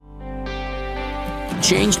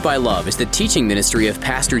Changed by Love is the teaching ministry of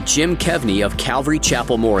Pastor Jim Kevney of Calvary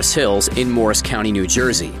Chapel, Morris Hills in Morris County, New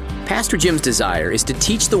Jersey. Pastor Jim's desire is to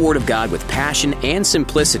teach the Word of God with passion and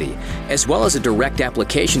simplicity, as well as a direct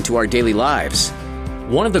application to our daily lives.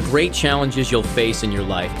 One of the great challenges you'll face in your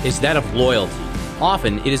life is that of loyalty.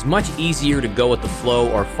 Often, it is much easier to go with the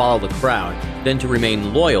flow or follow the crowd than to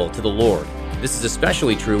remain loyal to the Lord. This is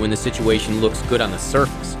especially true when the situation looks good on the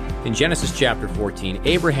surface. In Genesis chapter 14,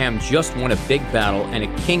 Abraham just won a big battle, and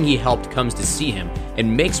a king he helped comes to see him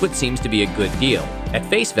and makes what seems to be a good deal. At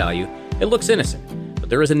face value, it looks innocent.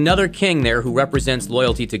 But there is another king there who represents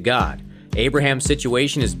loyalty to God. Abraham's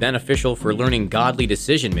situation is beneficial for learning godly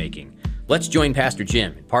decision-making. Let's join Pastor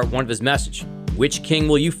Jim in part 1 of his message, Which King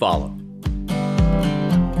Will You Follow?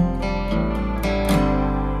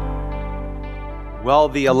 Well,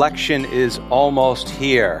 the election is almost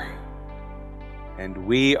here, and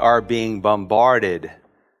we are being bombarded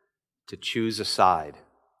to choose a side,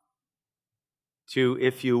 to,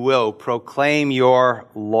 if you will, proclaim your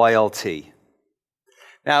loyalty.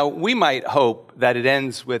 Now, we might hope that it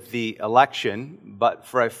ends with the election, but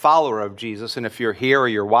for a follower of Jesus, and if you're here or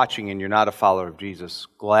you're watching and you're not a follower of Jesus,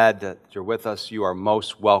 glad that you're with us. You are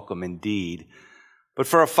most welcome indeed. But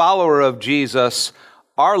for a follower of Jesus,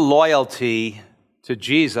 our loyalty to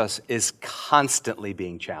Jesus is constantly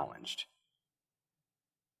being challenged.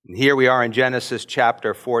 And here we are in Genesis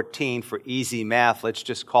chapter 14. For easy math, let's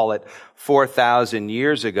just call it 4,000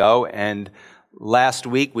 years ago. And last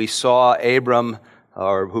week we saw Abram,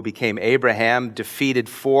 or who became Abraham, defeated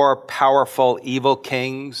 4 powerful evil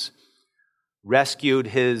kings, rescued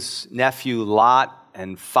his nephew Lot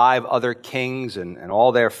and 5 other kings and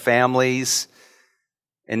all their families.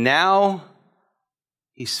 And now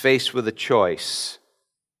he's faced with a choice.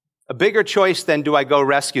 A bigger choice than, do I go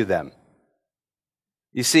rescue them?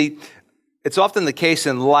 You see, it's often the case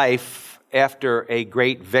in life, after a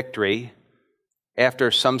great victory,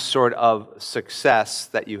 after some sort of success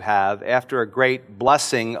that you have, after a great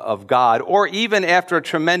blessing of God, or even after a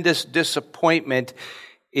tremendous disappointment,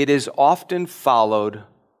 it is often followed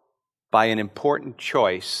by an important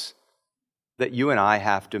choice that you and I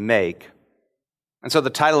have to make. And so the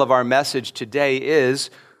title of our message today is,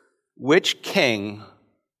 Which King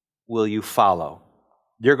Will You Follow?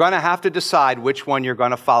 You're going to have to decide which one you're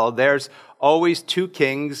going to follow. There's always 2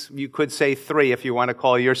 kings, you could say 3 if you want to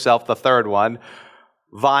call yourself the third one,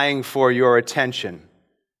 vying for your attention.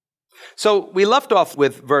 So we left off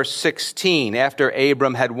with verse 16. After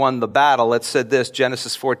Abram had won the battle, it said this,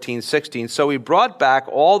 Genesis 14:16. So he brought back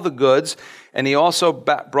all the goods, and he also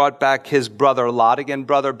brought back his brother Lot, again,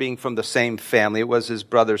 brother being from the same family, it was his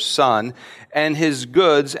brother's son, and his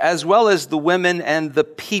goods, as well as the women and the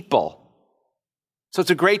people. So it's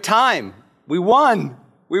a great time. We won.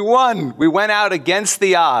 We went out against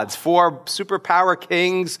the odds. 4 superpower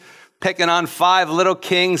kings picking on 5 little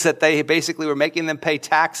kings that they basically were making them pay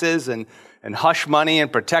taxes and hush money and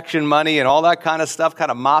protection money and all that kind of stuff, kind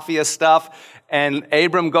of mafia stuff. And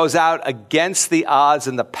Abram goes out against the odds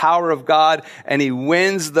and the power of God, and he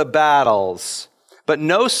wins the battles. But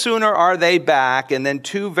no sooner are they back, and then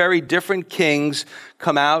 2 very different kings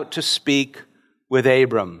come out to speak with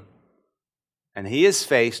Abram. And he is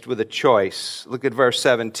faced with a choice. Look at verse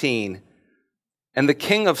 17. And the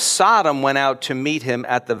king of Sodom went out to meet him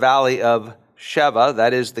at the valley of Sheva,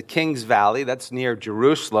 that is the King's Valley, that's near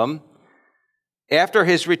Jerusalem, after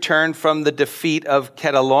his return from the defeat of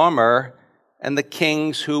Chedorlaomer and the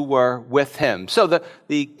kings who were with him. So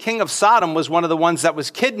the king of Sodom was one of the ones that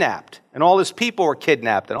was kidnapped, and all his people were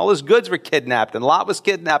kidnapped, and all his goods were kidnapped, and Lot was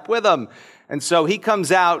kidnapped with him. And so he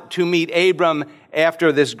comes out to meet Abram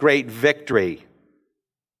after this great victory.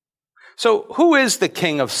 So who is the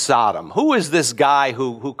king of Sodom? Who is this guy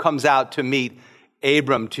who comes out to meet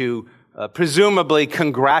Abram to presumably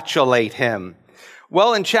congratulate him?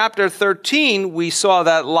 Well, in chapter 13, we saw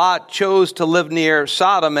that Lot chose to live near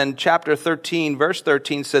Sodom, and chapter 13, verse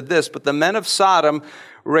 13 said this, but the men of Sodom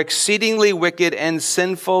were exceedingly wicked and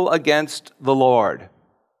sinful against the Lord.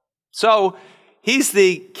 So he's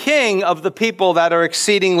the king of the people that are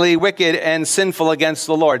exceedingly wicked and sinful against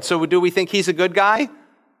the Lord. So do we think he's a good guy?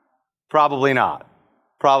 Probably not.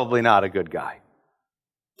 Probably not a good guy.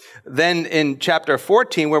 Then in chapter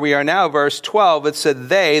 14, where we are now, verse 12, it said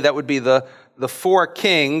they, that would be the 4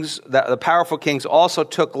 kings, the powerful kings, also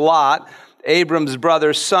took Lot, Abram's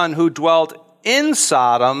brother's son, who dwelt in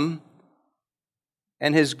Sodom,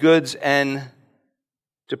 and his goods, and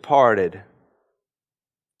departed.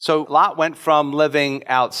 So Lot went from living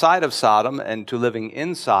outside of Sodom and to living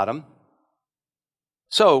in Sodom.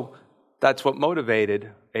 So that's what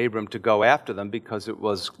motivated Abram to go after them, because it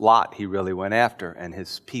was Lot he really went after and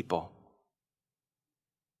his people.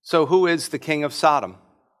 So who is the king of Sodom?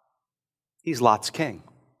 He's Lot's king.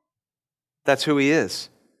 That's who he is.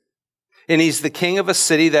 And he's the king of a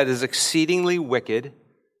city that is exceedingly wicked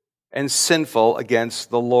and sinful against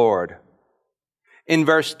the Lord. In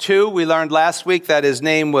verse 2, we learned last week that his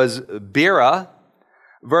name was Bera.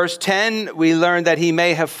 Verse 10, we learned that he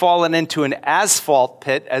may have fallen into an asphalt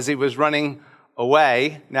pit as he was running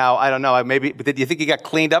away. Now, I don't know, maybe, did you think he got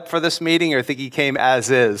cleaned up for this meeting, or think he came as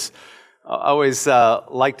is? I always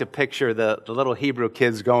like to picture the little Hebrew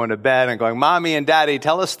kids going to bed and going, Mommy and Daddy,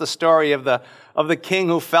 tell us the story of the king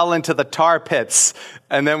who fell into the tar pits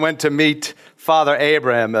and then went to meet Father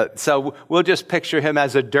Abraham. So we'll just picture him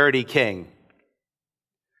as a dirty king.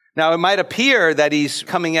 Now, it might appear that he's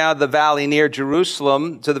coming out of the valley near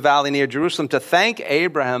Jerusalem, to thank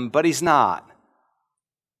Abraham, but he's not.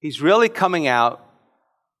 He's really coming out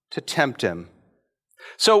to tempt him.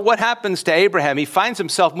 So what happens to Abraham? He finds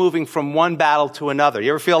himself moving from one battle to another. You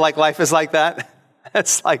ever feel like life is like that?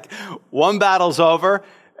 It's like one battle's over,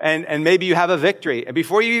 and maybe you have a victory. And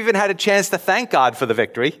before you even had a chance to thank God for the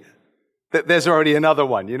victory, there's already another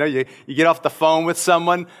one. You know, you get off the phone with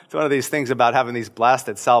someone. It's one of these things about having these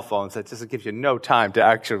blasted cell phones that just gives you no time to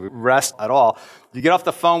actually rest at all. You get off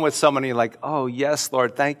the phone with someone and you're like, oh, yes,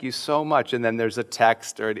 Lord, thank you so much. And then there's a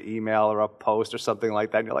text or an email or a post or something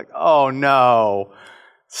like that. And you're like, oh, no,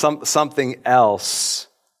 something else.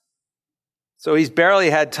 So he's barely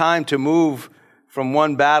had time to move from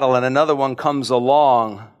one battle, and another one comes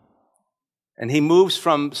along. And he moves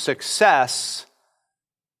from success,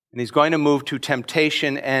 and he's going to move to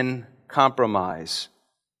temptation and compromise.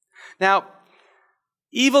 Now,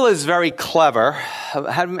 evil is very clever.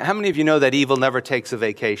 How many of you know that evil never takes a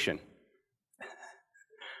vacation?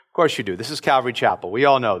 Of course you do. This is Calvary Chapel. We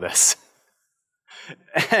all know this.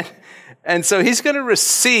 And so he's going to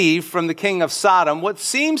receive from the king of Sodom what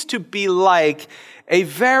seems to be like a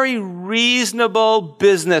very reasonable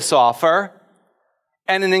business offer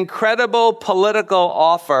and an incredible political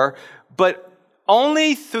offer, but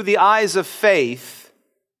only through the eyes of faith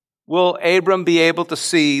will Abram be able to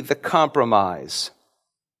see the compromise.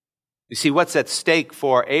 You see, what's at stake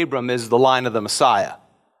for Abram is the line of the Messiah.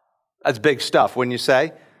 That's big stuff, wouldn't you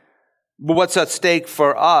say? But what's at stake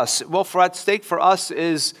for us? Well, at stake for us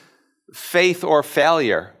is faith or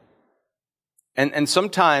failure. And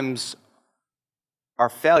sometimes our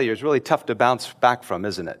failure is really tough to bounce back from,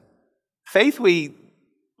 isn't it? Faith we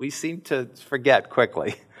seem to forget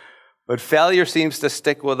quickly. But failure seems to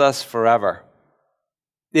stick with us forever.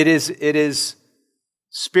 It is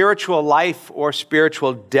spiritual life or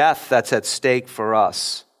spiritual death that's at stake for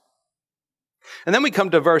us. And then we come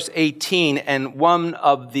to verse 18, and one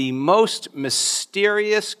of the most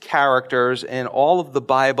mysterious characters in all of the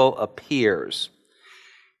Bible appears.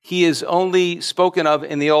 He is only spoken of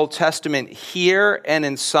in the Old Testament here and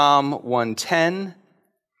in Psalm 110.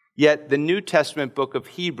 Yet the New Testament book of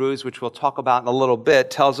Hebrews, which we'll talk about in a little bit,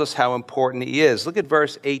 tells us how important he is. Look at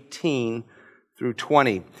verse 18 through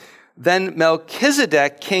 20. Then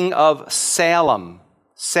Melchizedek, king of Salem,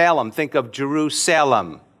 think of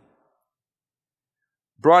Jerusalem,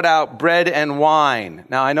 brought out bread and wine.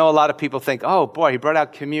 Now, I know a lot of people think, oh boy, he brought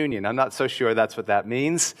out communion. I'm not so sure that's what that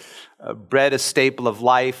means. Bread, a staple of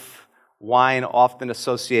life, wine often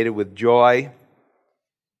associated with joy.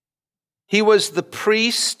 He was the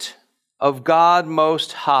priest of God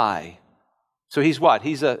Most High. So he's what?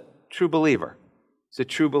 He's a true believer. He's a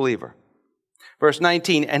true believer. Verse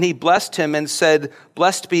 19, and he blessed him and said,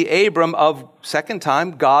 blessed be Abram of, second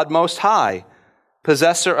time, God Most High,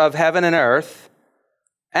 possessor of heaven and earth.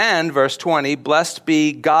 And, verse 20, blessed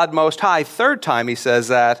be God Most High, third time he says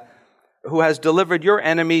that, who has delivered your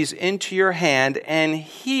enemies into your hand, and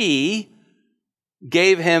he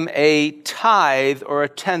gave him a tithe or a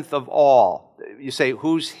tenth of all. You say,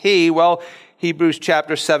 who's he? Well, Hebrews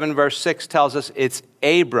chapter 7, verse 6 tells us it's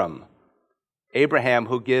Abraham,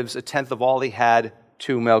 who gives a tenth of all he had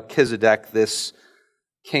to Melchizedek, this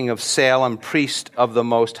king of Salem, priest of the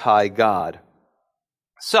Most High God.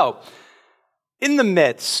 So, in the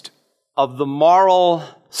midst of the moral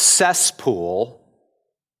cesspool,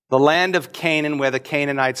 the land of Canaan where the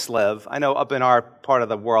Canaanites live, I know up in our part of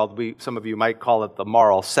the world, some of you might call it the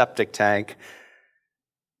moral septic tank,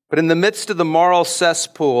 but in the midst of the moral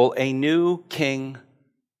cesspool, a new king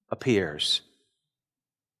appears.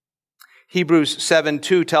 Hebrews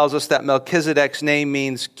 7:2 tells us that Melchizedek's name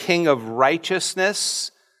means king of righteousness,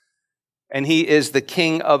 and he is the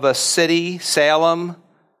king of a city, Salem,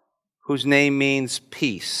 whose name means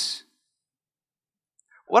peace.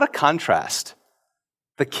 What a contrast.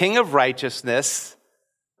 The king of righteousness,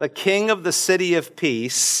 the king of the city of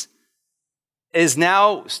peace, is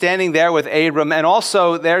now standing there with Abram, and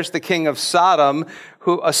also there's the king of Sodom,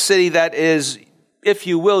 a city that is, if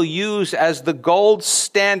you will, used as the gold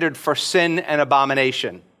standard for sin and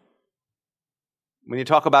abomination. When you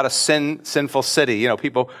talk about a sinful city,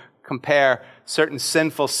 people compare certain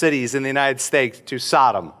sinful cities in the United States to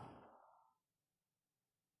Sodom.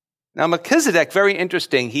 Now, Melchizedek, very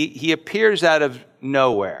interesting. He appears out of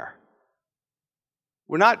nowhere.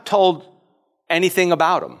 We're not told anything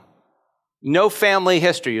about him. No family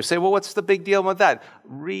history. You say, well, what's the big deal with that?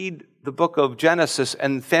 Read the book of Genesis,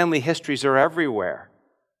 and family histories are everywhere.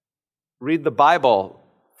 Read the Bible,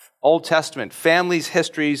 Old Testament, families'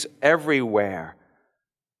 histories everywhere.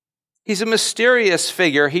 He's a mysterious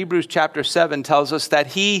figure. Hebrews chapter 7 tells us that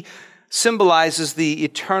he symbolizes the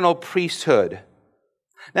eternal priesthood.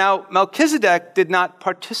 Now, Melchizedek did not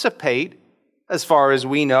participate, as far as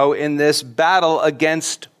we know, in this battle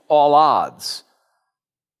against all odds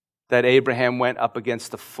that Abraham went up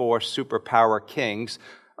against the 4 superpower kings,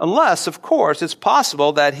 unless, of course, it's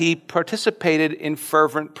possible that he participated in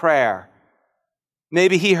fervent prayer.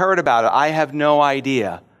 Maybe he heard about it. I have no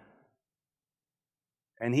idea.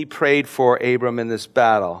 And he prayed for Abram in this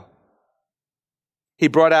battle. He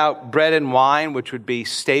brought out bread and wine, which would be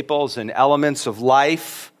staples and elements of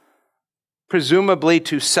life, presumably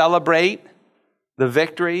to celebrate the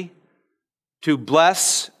victory, to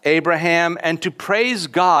bless Abraham, and to praise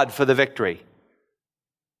God for the victory.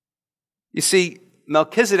 You see,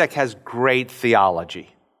 Melchizedek has great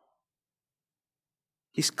theology.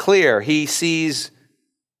 He's clear. He sees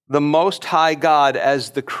the Most High God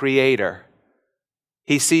as the Creator.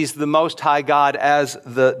 He sees the Most High God as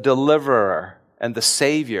the Deliverer and the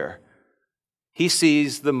Savior. He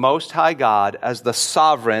sees the Most High God as the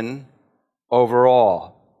sovereign over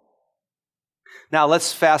all. Now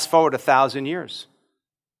let's fast forward 1,000 years.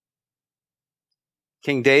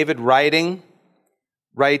 King David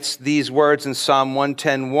writes these words in Psalm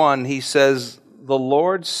 110:1. He says, "The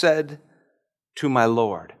Lord said to my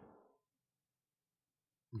Lord."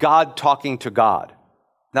 God talking to God.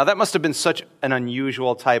 Now that must have been such an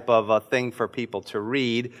unusual type of a thing for people to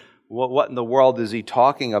read. What in the world is he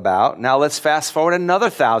talking about? Now let's fast forward another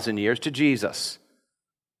 1,000 years to Jesus.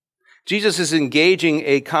 Jesus is engaging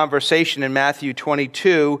a conversation in Matthew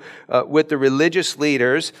 22 with the religious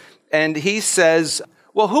leaders, and he says,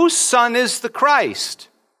 well, whose son is the Christ?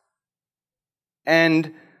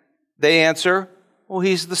 And they answer, well,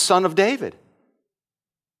 he's the son of David.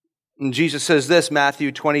 And Jesus says this,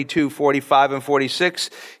 Matthew 22:45 and 46.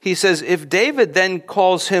 He says, if David then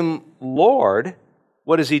calls him Lord,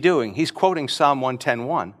 what is he doing? He's quoting Psalm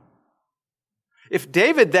 110:1. If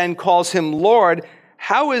David then calls him Lord,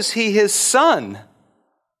 how is he his son?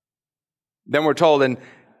 Then we're told, and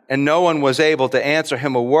no one was able to answer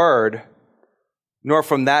him a word, nor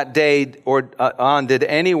from that day or on did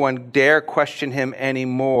anyone dare question him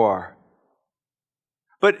anymore.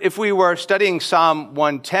 But if we were studying Psalm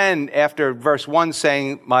 110 after verse 1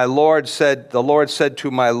 saying, the Lord said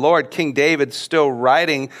to my Lord, King David still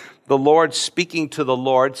writing, the Lord speaking to the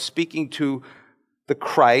Lord, speaking to the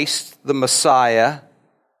Christ, the Messiah.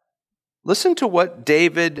 Listen to what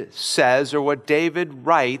David says or what David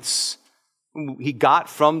writes he got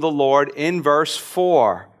from the Lord in verse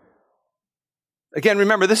 4. Again,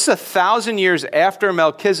 remember, this is 1,000 years after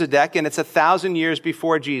Melchizedek, and it's 1,000 years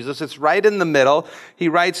before Jesus. It's right in the middle. He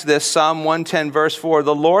writes this, Psalm 110, verse 4,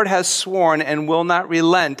 the Lord has sworn and will not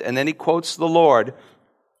relent. And then he quotes the Lord,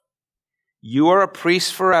 you are a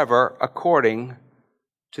priest forever according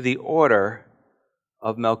to the order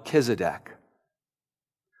of Melchizedek.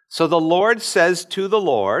 So the Lord says to the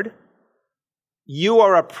Lord, you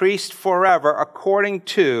are a priest forever according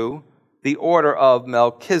to the order of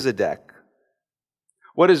Melchizedek.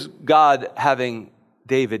 What is God having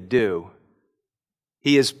David do?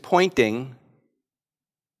 He is pointing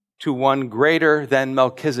to one greater than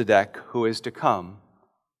Melchizedek who is to come,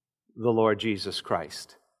 the Lord Jesus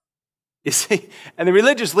Christ. You see, and the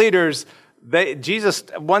religious leaders, Jesus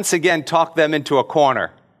once again talked them into a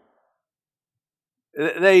corner.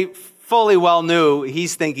 They fully well knew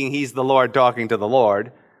he's thinking he's the Lord talking to the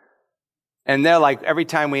Lord. And they're like, every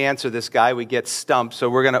time we answer this guy, we get stumped, so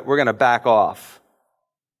we're gonna back off.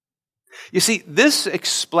 You see, this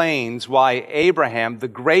explains why Abraham, the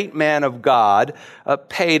great man of God,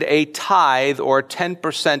 paid a tithe or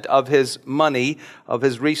 10% of his money, of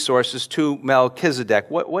his resources to Melchizedek.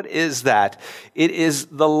 What is that? It is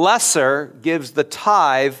the lesser gives the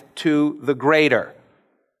tithe to the greater.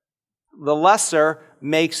 The lesser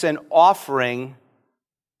makes an offering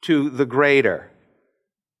to the greater.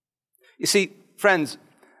 You see, friends,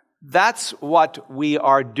 that's what we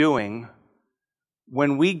are doing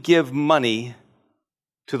when we give money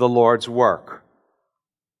to the Lord's work.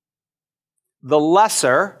 The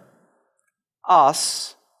lesser,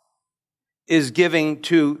 us, is giving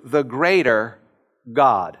to the greater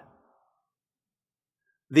God.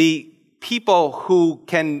 The people who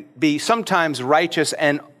can be sometimes righteous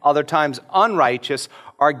and other times unrighteous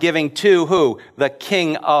are giving to who? The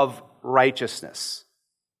King of righteousness.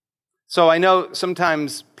 So I know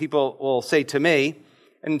sometimes people will say to me,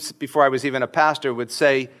 and before I was even a pastor, would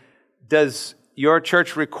say, does your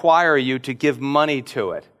church require you to give money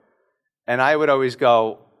to it? And I would always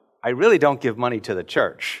go, I really don't give money to the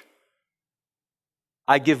church.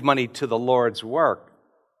 I give money to the Lord's work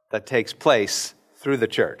that takes place through the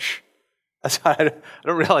church. I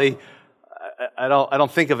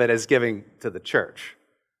don't think of it as giving to the church.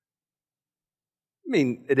 I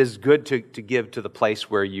mean, it is good to give to the place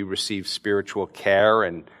where you receive spiritual care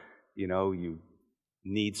and, you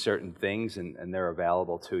need certain things and they're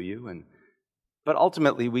available to you. But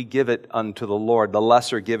ultimately, we give it unto the Lord, the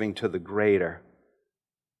lesser giving to the greater.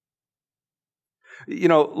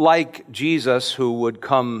 Like Jesus, who would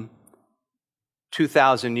come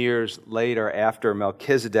 2,000 years later after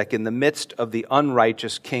Melchizedek, in the midst of the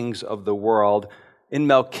unrighteous kings of the world, in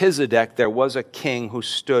Melchizedek there was a king who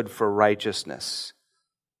stood for righteousness.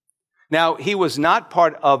 Now, he was not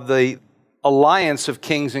part of the alliance of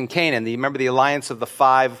kings in Canaan. You remember the alliance of the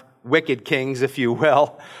 5 wicked kings, if you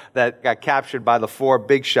will, that got captured by the 4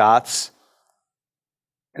 big shots.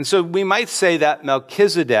 And so we might say that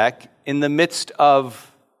Melchizedek, in the midst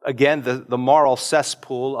of, again, the moral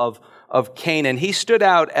cesspool of Canaan, he stood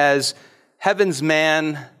out as heaven's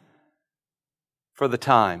man for the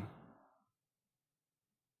time.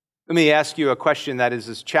 Let me ask you a question that is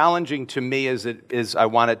as challenging to me as it is I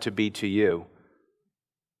want it to be to you.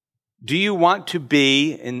 Do you want to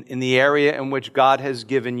be in the area in which God has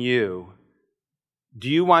given you? Do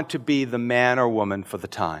you want to be the man or woman for the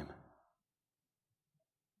time?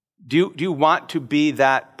 Do you want to be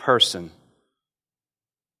that person?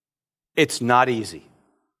 It's not easy.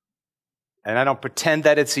 And I don't pretend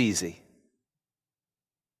that it's easy.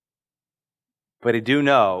 But I do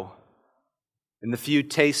know, in the few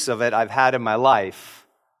tastes of it I've had in my life,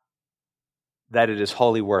 that it is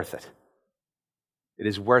wholly worth it. It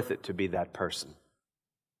is worth it to be that person.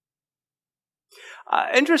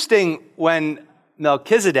 Interesting, when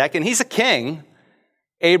Melchizedek, and he's a king,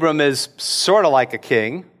 Abram is sort of like a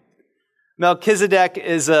king. Melchizedek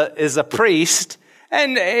is a priest,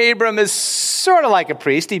 and Abram is sort of like a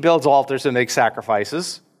priest. He builds altars and makes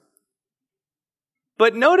sacrifices.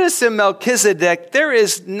 But notice in Melchizedek, there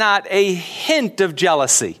is not a hint of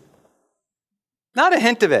jealousy. Not a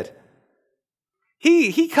hint of it.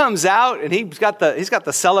 He comes out and he's got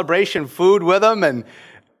the celebration food with him, and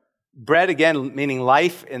bread, again, meaning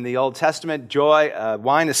life in the Old Testament, joy,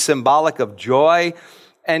 wine is symbolic of joy,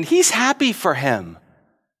 and he's happy for him.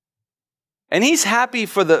 And he's happy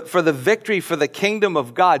for the victory, for the kingdom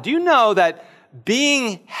of God. Do you know that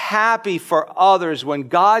being happy for others when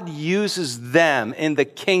God uses them in the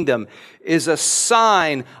kingdom is a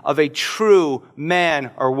sign of a true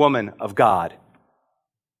man or woman of God?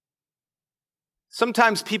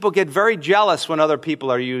 Sometimes people get very jealous when other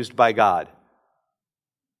people are used by God.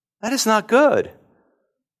 That is not good.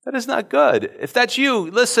 That is not good. If that's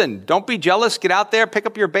you, listen, don't be jealous. Get out there, pick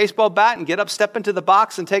up your baseball bat, and get up, step into the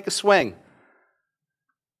box, and take a swing.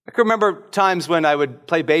 I can remember times when I would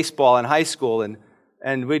play baseball in high school,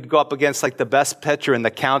 and we'd go up against like the best pitcher in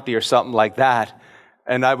the county or something like that,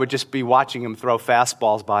 and I would just be watching him throw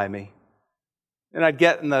fastballs by me. And I'd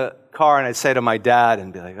get in the car and I'd say to my dad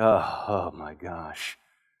and be like, oh my gosh.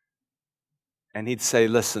 And he'd say,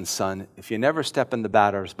 listen, son, if you never step in the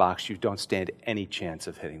batter's box, you don't stand any chance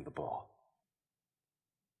of hitting the ball.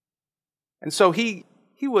 And so he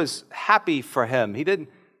was happy for him. He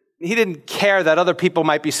didn't care that other people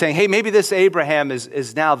might be saying, hey, maybe this Abraham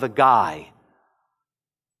is now the guy.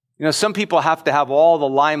 Some people have to have all the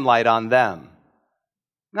limelight on them.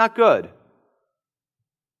 Not good.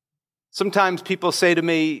 Sometimes people say to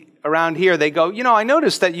me around here, they go, I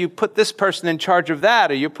noticed that you put this person in charge of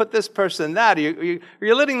that, or you put this person in that, or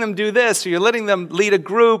you're letting them do this, or you're letting them lead a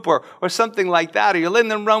group, or something like that, or you're letting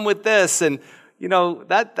them run with this, and,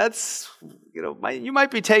 that's... you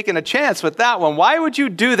might be taking a chance with that one. Why would you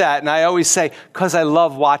do that? And I always say, because I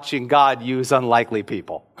love watching God use unlikely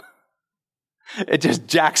people. It just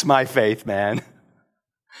jacks my faith, man.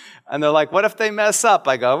 And they're like, what if they mess up?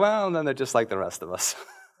 I go, well, then they're just like the rest of us.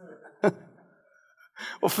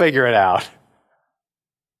 We'll figure it out.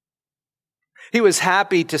 He was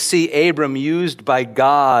happy to see Abram used by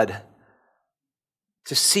God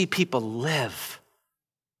to see people live,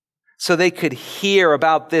 so they could hear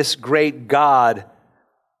about this great God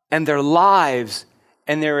and their lives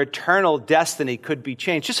and their eternal destiny could be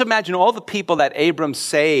changed. Just imagine all the people that Abram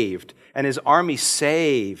saved and his army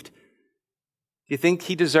saved. Do you think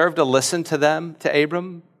he deserved to listen to them, to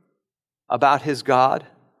Abram, about his God?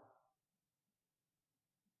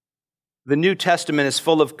 The New Testament is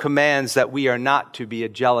full of commands that we are not to be a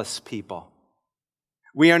jealous people.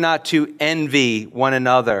 We are not to envy one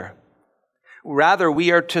another. Rather,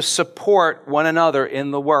 we are to support one another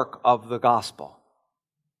in the work of the gospel.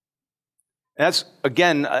 And that's,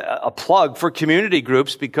 again, a plug for community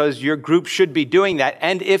groups, because your group should be doing that.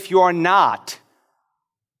 And if you're not,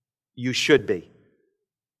 you should be.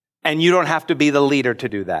 And you don't have to be the leader to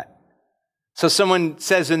do that. So someone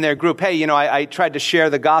says in their group, hey, I tried to share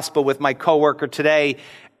the gospel with my coworker today,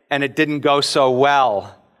 and it didn't go so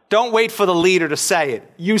well. Don't wait for the leader to say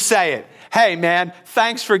it. You say it. Hey, man,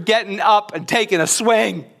 thanks for getting up and taking a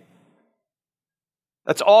swing.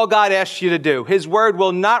 That's all God asks you to do. His word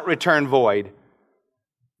will not return void.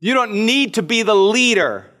 You don't need to be the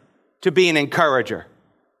leader to be an encourager.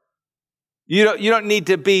 You don't need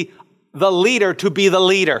to be the leader to be the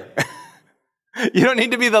leader. You don't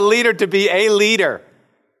need to be the leader to be a leader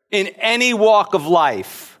in any walk of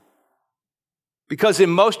life. Because in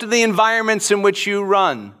most of the environments in which you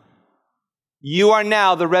run, you are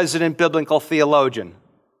now the resident biblical theologian.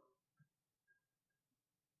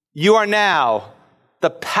 You are now the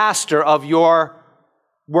pastor of your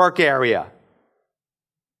work area,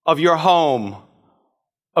 of your home,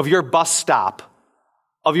 of your bus stop,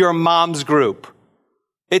 of your mom's group.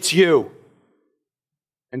 It's you.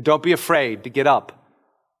 And don't be afraid to get up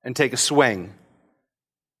and take a swing.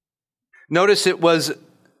 Notice it was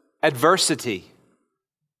adversity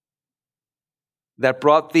that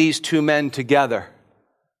brought these two men together.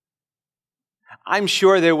 I'm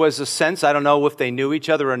sure there was a sense, I don't know if they knew each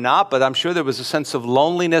other or not, but I'm sure there was a sense of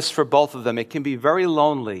loneliness for both of them. It can be very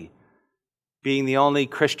lonely being the only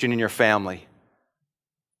Christian in your family.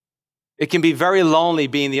 It can be very lonely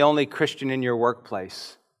being the only Christian in your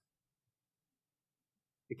workplace.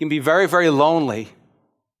 It can be very, very lonely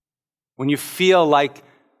when you feel like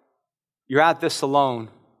you're at this alone.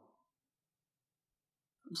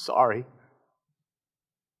 I'm sorry.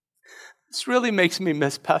 This really makes me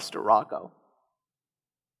miss Pastor Rocco.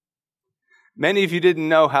 Many of you didn't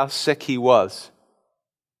know how sick he was.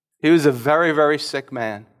 He was a very, very sick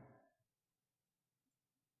man.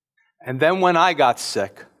 And then when I got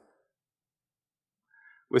sick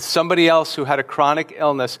with somebody else who had a chronic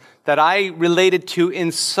illness that I related to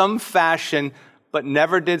in some fashion, but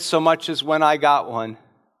never did so much as when I got one,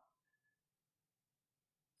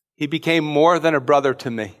 he became more than a brother to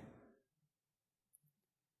me.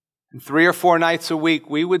 And 3 or 4 nights a week,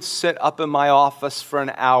 we would sit up in my office for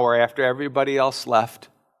an hour after everybody else left.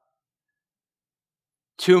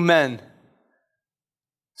 2 men,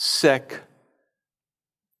 sick,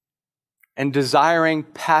 and desiring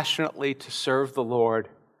passionately to serve the Lord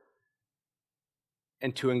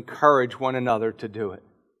and to encourage one another to do it.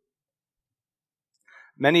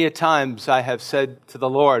 Many a times I have said to the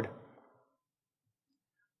Lord,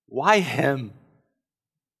 why him?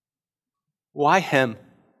 Why him?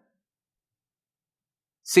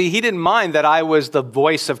 See, he didn't mind that I was the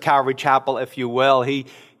voice of Calvary Chapel, if you will. He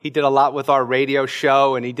did a lot with our radio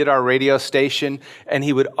show, and he did our radio station, and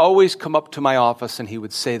he would always come up to my office and he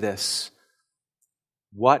would say this,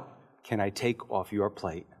 what can I take off your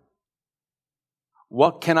plate?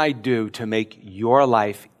 What can I do to make your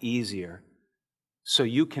life easier so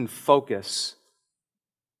you can focus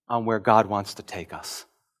on where God wants to take us?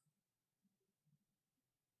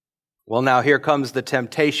 Well, now here comes the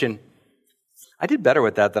temptation. I did better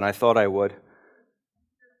with that than I thought I would.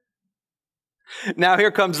 Now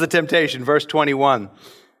here comes the temptation, verse 21.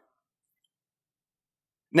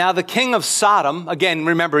 Now the king of Sodom, again,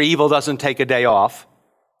 remember, evil doesn't take a day off,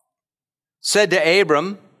 said to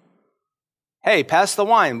Abram, hey, pass the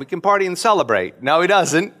wine. We can party and celebrate. No, he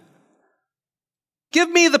doesn't. Give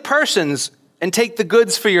me the persons and take the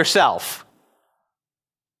goods for yourself.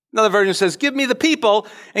 Another version says, give me the people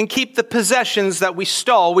and keep the possessions that we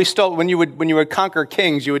stole. We stole, when you would conquer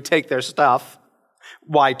kings, you would take their stuff.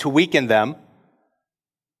 Why? To weaken them.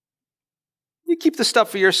 You keep the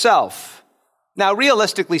stuff for yourself. Now,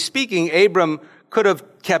 realistically speaking, Abram could have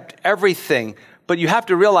kept everything, but you have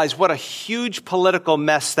to realize what a huge political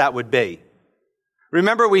mess that would be.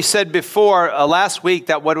 Remember, we said before last week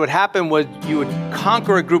that what would happen was you would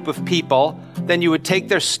conquer a group of people, then you would take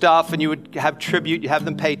their stuff and you would have tribute, you have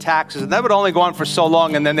them pay taxes, and that would only go on for so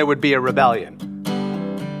long, and then there would be a rebellion.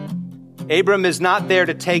 Abram is not there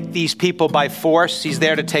to take these people by force, he's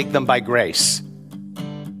there to take them by grace.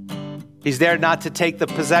 He's there not to take the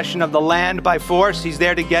possession of the land by force. He's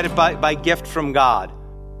there to get it by gift from God.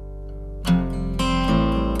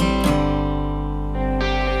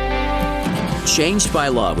 Changed by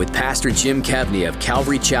Love with Pastor Jim Kevney of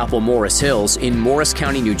Calvary Chapel, Morris Hills in Morris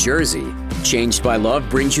County, New Jersey. Changed by Love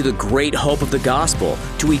brings you the great hope of the gospel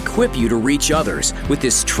to equip you to reach others with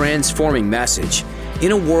this transforming message.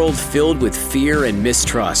 In a world filled with fear and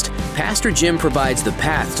mistrust, Pastor Jim provides the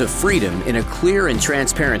path to freedom in a clear and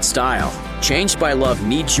transparent style. Changed by Love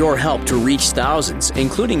needs your help to reach thousands,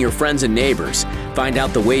 including your friends and neighbors. Find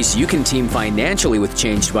out the ways you can team financially with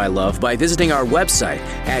Changed by Love by visiting our website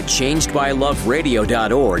at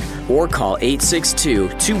changedbyloveradio.org or call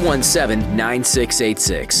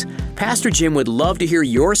 862-217-9686. Pastor Jim would love to hear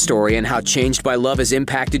your story and how Changed by Love has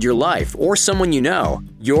impacted your life or someone you know.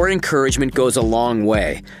 Your encouragement goes a long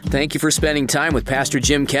way. Thank you for spending time with Pastor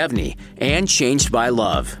Jim Kevney and Changed by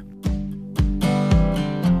Love.